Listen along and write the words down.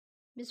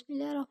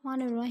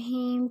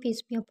Bismillahirrahmanirrahim.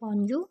 Peace be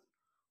upon you.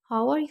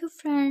 How are you,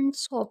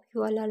 friends? Hope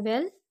you all are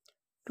well.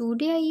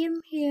 Today I am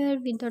here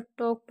with a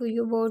talk to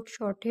you about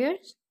short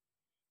hairs,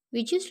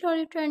 which is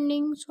slowly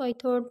trending. So I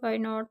thought, why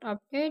not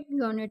update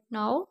you on it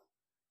now?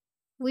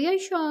 We are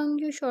showing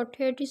you short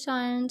hair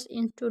designs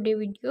in today's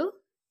video.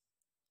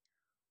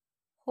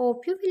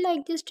 Hope you will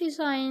like these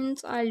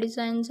designs. All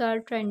designs are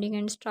trending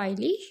and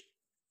stylish.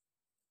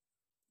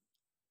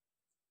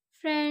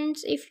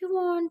 Friends, if you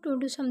want to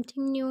do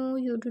something new,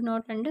 you do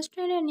not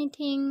understand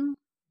anything,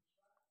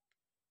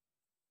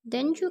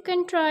 then you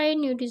can try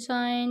new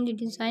design. The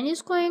design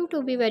is going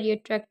to be very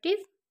attractive.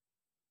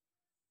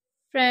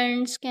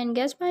 Friends can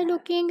guess by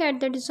looking at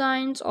the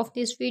designs of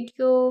this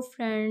video.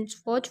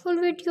 Friends, watch full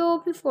video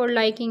before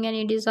liking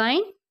any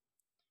design.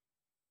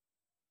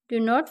 Do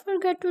not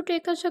forget to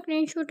take a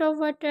screenshot of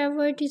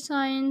whatever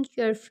designs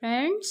your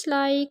friends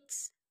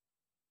likes.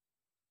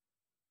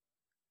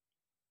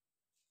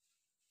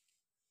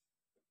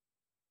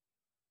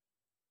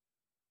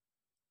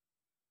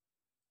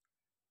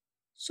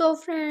 So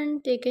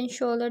friends, they can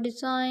show the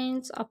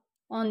designs up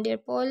on their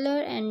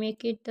polar and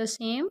make it the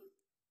same.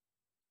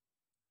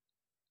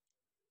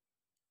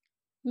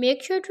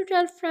 Make sure to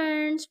tell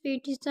friends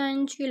which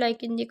designs you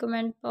like in the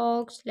comment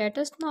box. Let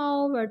us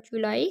know what you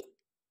like.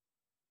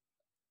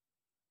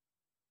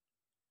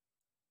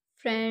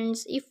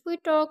 Friends, if we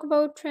talk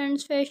about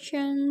trends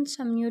fashion,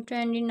 some new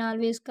trend is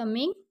always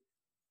coming.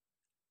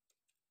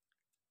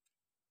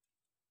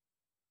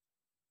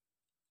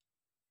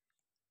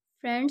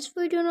 Friends,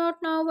 we do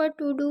not know what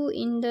to do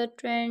in the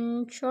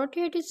trend. Short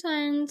hair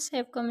designs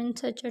have come in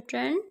such a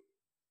trend.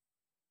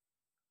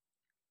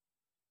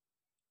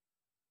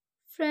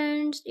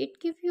 Friends, it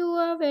gives you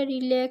a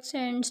very relaxed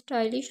and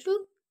stylish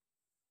look.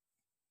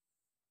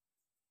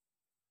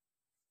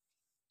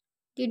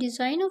 The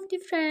design of the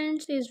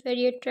friends is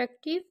very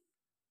attractive.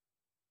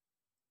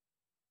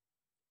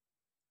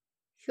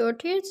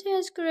 Short hairs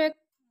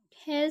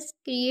has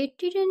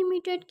created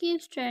animated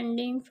keeps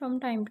trending from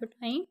time to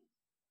time.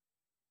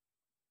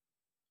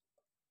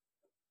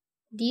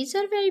 These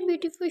are very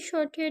beautiful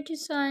short hair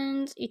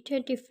designs. It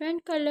has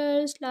different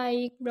colors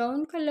like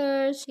brown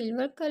color,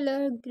 silver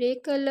color, grey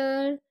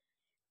color,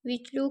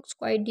 which looks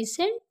quite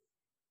decent.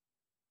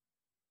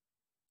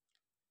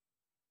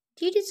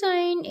 The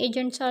design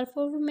agents are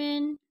for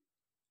women,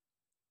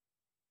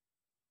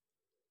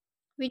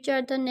 which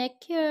are the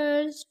neck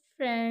hairs.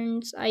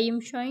 Friends, I am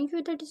showing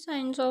you the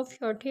designs of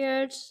short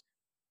hairs.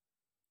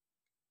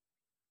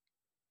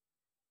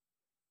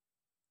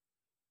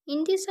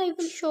 In this, I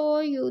will show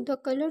you the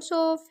colors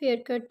of hair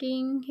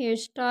cutting,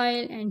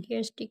 hairstyle, and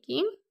hair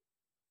sticking.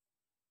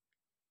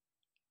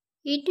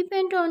 It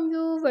depends on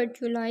you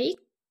what you like.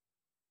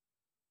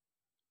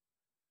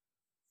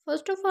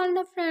 First of all,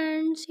 the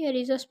friends, here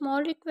is a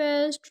small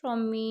request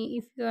from me.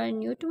 If you are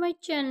new to my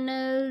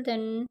channel,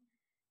 then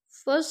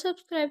first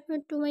subscribe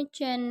to my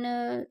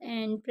channel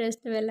and press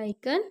the bell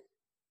icon.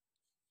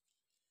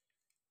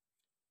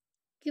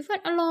 Give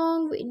it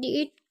along with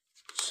it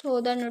so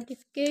the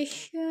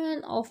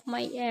notification of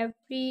my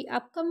every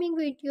upcoming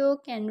video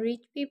can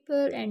reach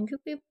people and you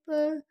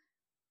people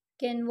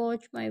can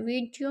watch my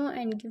video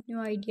and give new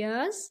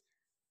ideas.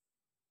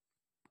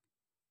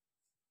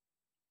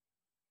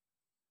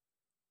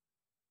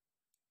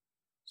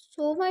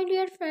 So my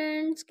dear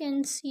friends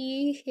can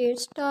see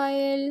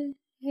hairstyle,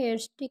 hair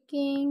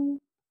sticking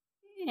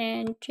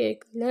and hair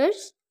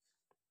colors.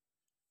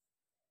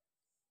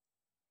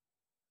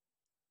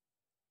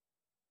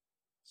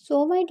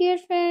 So my dear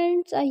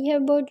friends, I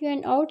have bought you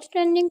an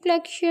outstanding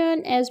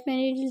collection, as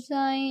many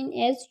design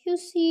as you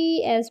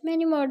see, as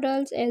many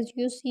models as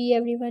you see,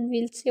 everyone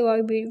will say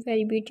wow,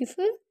 very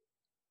beautiful.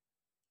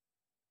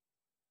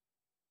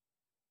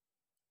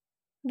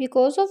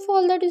 Because of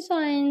all the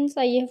designs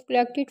I have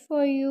collected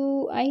for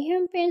you, I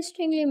have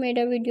painstakingly made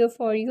a video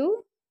for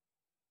you.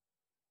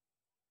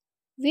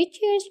 Which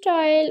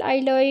hairstyle I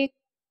like,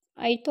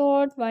 I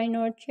thought why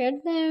not share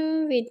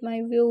them with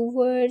my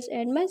viewers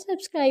and my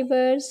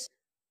subscribers.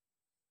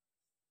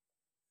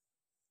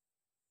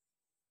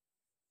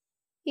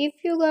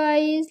 If you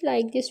guys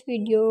like this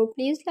video,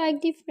 please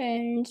like the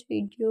friends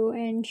video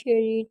and share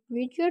it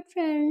with your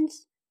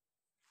friends.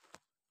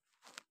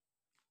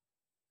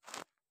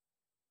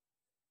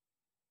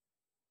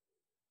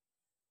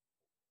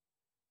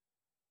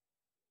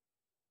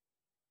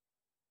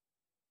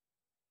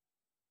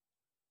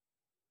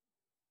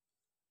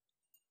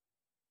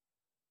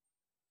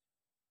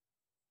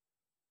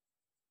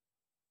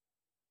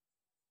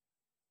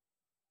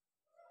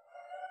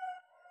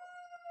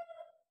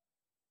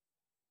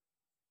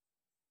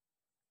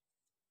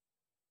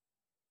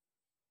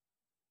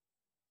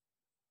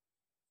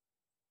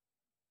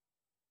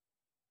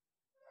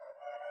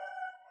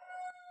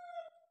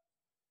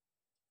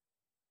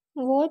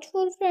 Watch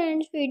for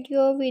friends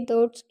video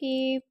without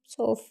skip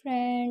so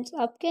friends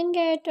up can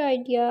get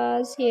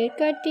ideas, hair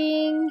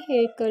cutting,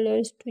 hair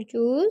colors to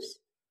choose.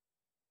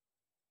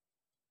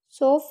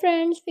 So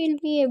friends will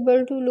be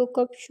able to look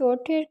up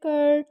short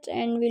haircuts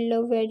and will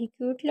love very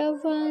cute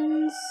loved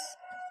ones.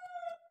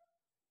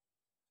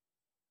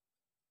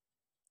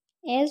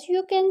 As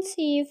you can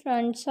see,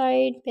 front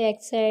side,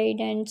 back side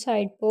and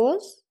side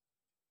pose.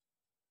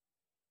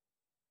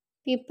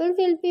 People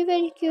will be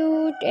very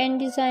cute and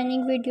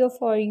designing video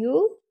for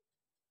you.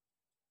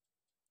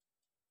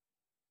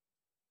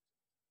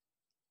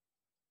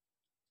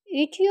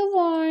 If you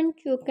want,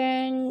 you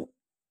can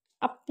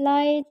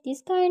apply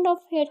this kind of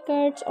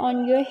haircuts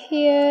on your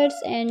hairs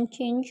and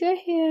change your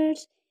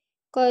hairs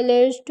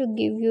colors to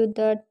give you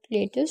the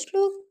latest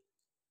look.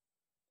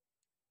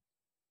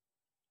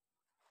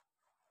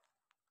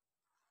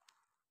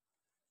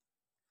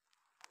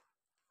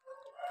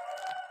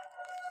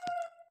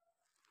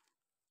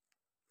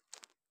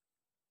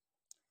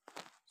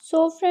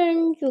 So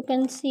friends, you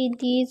can see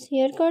these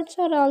haircuts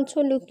are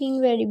also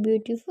looking very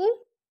beautiful.